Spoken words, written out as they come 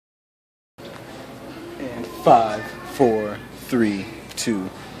5, 4, 3, 2,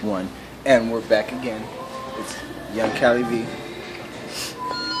 1, and we're back again. It's Young Cali V.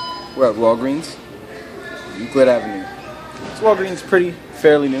 We're at Walgreens, Euclid Avenue. This Walgreens is fairly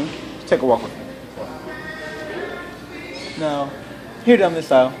new. Let's take a walk with me. Now, here down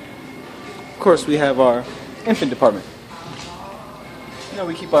this aisle, of course, we have our infant department. You know,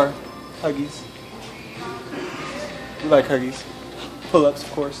 we keep our Huggies. We like Huggies. Pull-ups,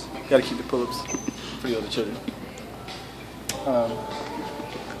 of course. Gotta keep the pull-ups for the other children.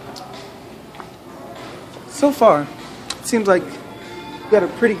 So far, it seems like we got a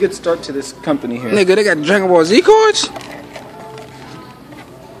pretty good start to this company here. Nigga, they got the Dragon Ball Z cards?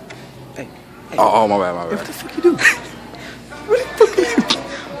 Hey. Oh, my bad. What the fuck you doing? What the fuck you doing?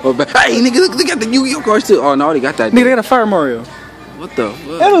 Hey, nigga, look, they got the Yu-Gi-Oh cards too. Oh, no, they got that. Nigga, they got a Fire Mario. What the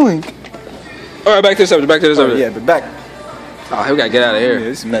fuck? And a Link. Alright, back to the subject, Yeah, but back. Oh, we gotta get out of here. Yeah,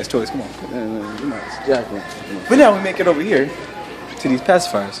 this is some nice toys, come on. But now we make it over here to these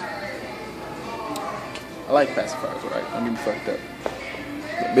pacifiers. I like pacifiers, right? I'm getting fucked up.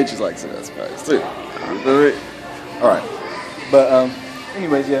 The bitches like pacifiers too. Alright. But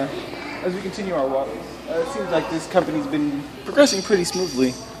anyways, yeah. As we continue our walk, it seems like this company's been progressing pretty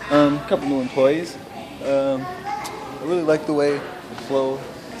smoothly. A couple new employees. I really like the way the flow,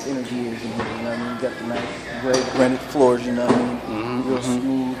 the energy is in here, you know what I mean? You got the nice gray granite floors, you know what I mean? Real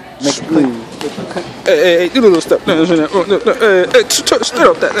smooth. Make it clean. Hey, do a little step. Straight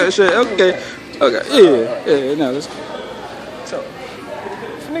up that shit. Okay, yeah, now let's go. So,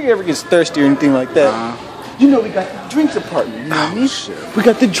 if a nigga ever gets thirsty or anything like that, you know we got the drinks department, you know what I mean? Shit. We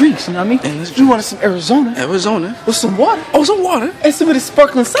got the drinks, you know what I mean? We wanted some Arizona with some water. Oh, some water. And some of this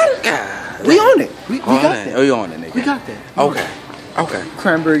sparkling cider. God. We on it. We got that. Oh, you on it, nigga. We got that. Okay.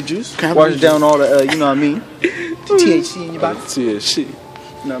 Cranberry juice. Wash down all the, you know what I mean? The THC in your body. THC. You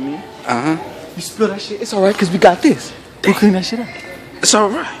know what I mean? You spill that shit, it's alright, because we got this. We'll clean that shit up. It's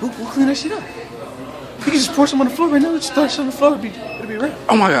alright. We'll clean that shit up. We can just pour some on the floor right now. Just throw that shit on the floor. It'll be right.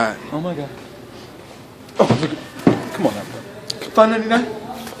 Oh my god. Oh, look at. Come on now, bro. $5.99?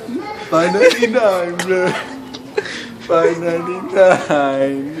 $5.99, bro.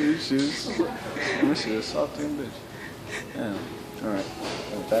 $5.99. This shit is salty and bitch. Yeah. Alright.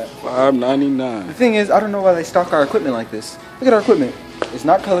 Like that. $5.99. The thing is, I don't know why they stock our equipment like this. Look at our equipment. It's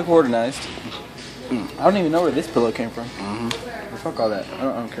not color coordinized. I don't even know where this pillow came from. Fuck all that. I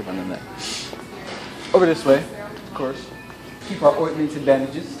don't care about none of that. Over this way, of course. Keep our ointments and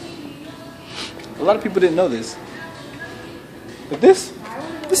bandages. A lot of people didn't know this. But this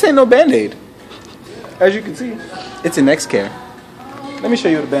ain't no Band-Aid. As you can see, it's an X-Care. Let me show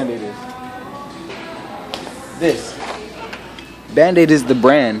you what a Band-Aid is. This. Band-Aid is the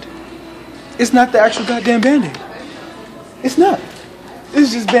brand. It's not the actual goddamn Band-Aid. It's not.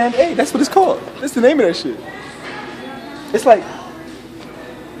 It's just Band-Aid. That's what it's called. That's the name of that shit. It's like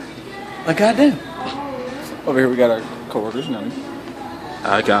goddamn. Over here we got our coworkers, you know.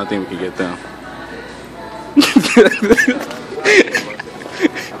 I kind of think we can get them. But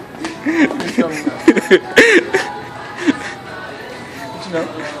you know,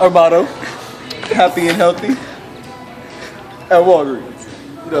 our motto, happy and healthy at Walgreens.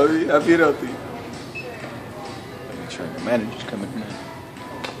 You know, happy and healthy. Make sure the manager's coming in.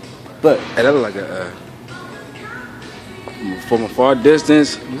 But Hey, that look like a from a far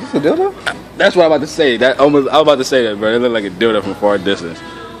distance. is this a dildo? That's what I'm about to say. I was about to say that, bro. It looked like a dildo from a far distance.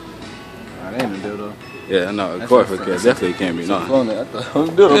 Nah, that ain't a dildo. Yeah, I know. Of course, it definitely can't be. No. I thought it was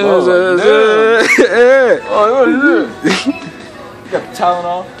a dildo. Oh, what is this? You got the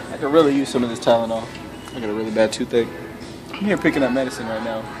Tylenol. I could really use some of this Tylenol. I got a really bad toothache. I'm here picking up medicine right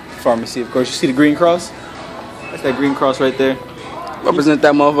now. Pharmacy, of course. You see the green cross? That's that green cross right there. Represent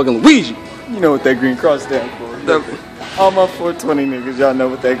that motherfucking Luigi. You know what that green cross stands for. All my 420 niggas, y'all know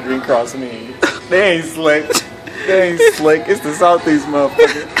what that green cross means. They ain't slick. They ain't slick. It's the Southeast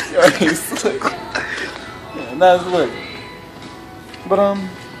motherfucker. Y'all ain't slick. Yeah, nice look. But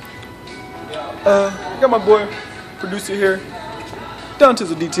got my boy, producer here, down to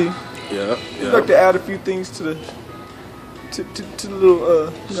the DT. Yeah. I'd like to add a few things to the to the little you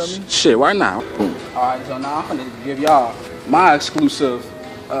know what I mean? Shit, why now? Alright, so now I'm gonna give y'all my exclusive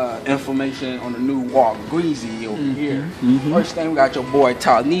information on the new Walgreen over here. First thing, we got your boy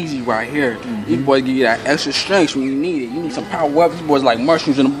Talneezy right here. These boys give you that extra strength when you need it. You need some power weapons. These boys like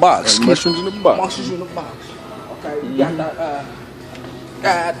mushrooms in a box. Mushrooms in a box. Mushrooms in a box. Okay, you got that.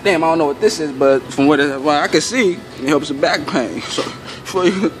 God damn, I don't know what this is, but from what I can see, it helps with back pain. So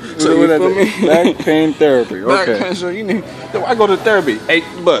you feel me? Back pain therapy. Okay. Back pain, so you need. I go to therapy,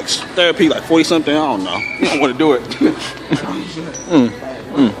 $8. Therapy like 40 something. I don't know. You don't want to do it.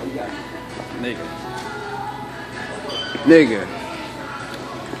 Nigga. Nigga,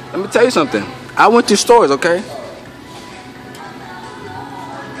 let me tell you something. I went to stores, okay?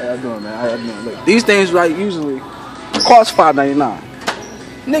 How y'all doing, man? How y'all doing? Look. These things, right, usually cost $5.99.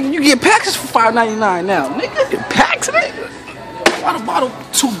 Nigga, you get packs for $5.99 now. Nigga, packs, nigga. Water bottle,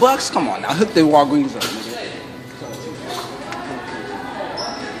 $2. Come on now, hook the Walgreens up, nigga.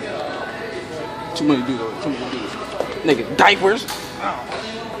 Too many dudes. Nigga, diapers.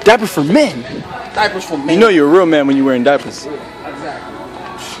 Diapers for men. Diapers for men. You know you're a real man when you're wearing diapers. Exactly.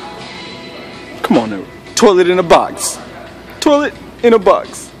 Come on now. Toilet in a box. Toilet in a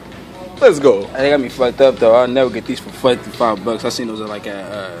box. Let's go. They got me fucked up though. I'll never get these for $55. I seen those at like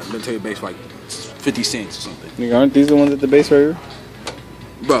a military base for like 50 cents or something. Nigga, aren't these the ones at the base right here?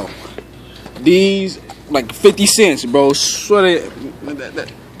 Bro, these like 50 cents, bro. Swear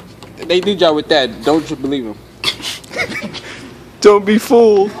they do y'all with that. Don't you believe them? Don't be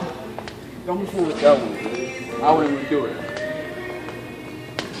fooled. Don't be fooled with that one. I wouldn't even do it.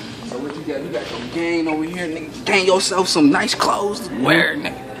 So what you got? You got some gang over here, nigga. Gang yourself some nice clothes to wear,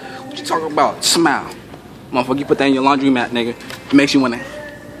 nigga. What you talking about? Smile. Motherfucker, you put that in your laundry mat, nigga. It makes you wanna.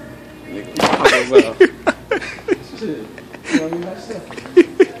 Shit.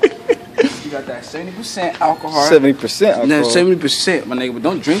 You got that 70% alcohol. 70% alcohol. No, 70%, my nigga, but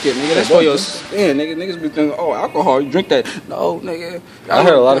don't drink it, nigga. That's for your skin, nigga. Niggas be thinking, oh, alcohol, you drink that. No, nigga. I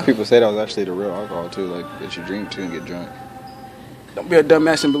heard a lot of people say that was actually the real alcohol too, like that you drink too and get drunk. Don't be a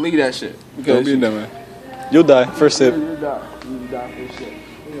dumbass and believe that shit. Don't be a dumbass. You'll die. First sip. You'll die. You'll die for shit.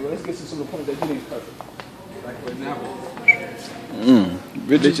 Anyway, let's get to some of the points that you need perfect. Like for example.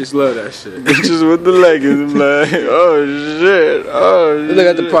 Bitches love that shit. Bitches with the leggings, like, oh shit, oh shit. Look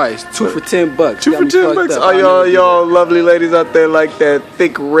at the price, 2 for $10. 2 for $10. Oh, y'all lovely ladies out there like that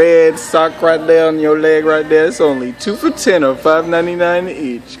thick red sock right there on your leg right there. It's only 2 for $10 or $5.99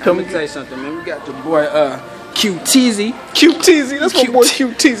 each. Come and tell you something, man. We got your boy QTZ. QTZ, that's my boy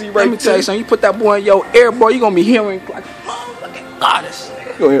QTZ right there. Let me tell you something. You put that boy in your ear, boy, you gonna be hearing like, oh, look at all this shit.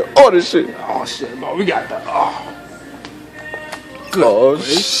 You gonna hear all this shit. Oh shit, bro. We got the Good. Oh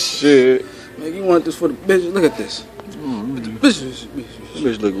shit! Man, you want this for the bitches? Look at this. Bitches.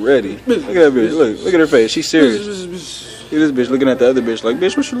 Bitch look ready. Look at that bitch. Look at her face. She's serious. Look at this bitch looking at the other bitch like,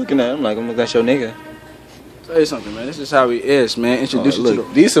 bitch, what you looking at? I'm like, I'm looking at your nigga. Tell you something, man. This is how he is, man. Introduce you to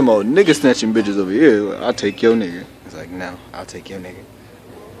look, these some old nigga snatching bitches over here. Like, I'll take your nigga. It's like, no, I'll take your nigga.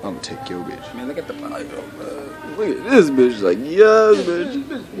 I'm gonna take your bitch. Man, look at the body, bro. Look at this bitch. Like, yes, bitch.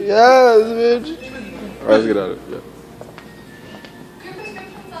 Yes, bitch. All right, let's get out of it. Yeah.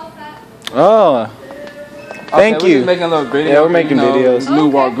 Oh, thank you. We're making a little video. Yeah, we're making videos.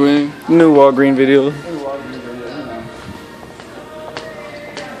 New Walgreen. New Walgreen video.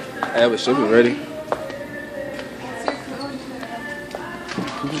 Hey, but should be ready.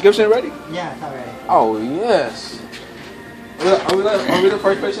 Prescription ready? Yeah, it's already. Oh, yes. Are we the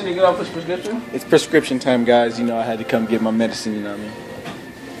first person to get off his prescription? It's prescription time, guys. You know, I had to come get my medicine, you know what I mean?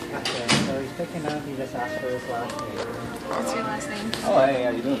 Okay, so he's picking up, he just asked for his last name. What's your last name? Oh, hey,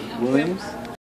 how you doing? Williams?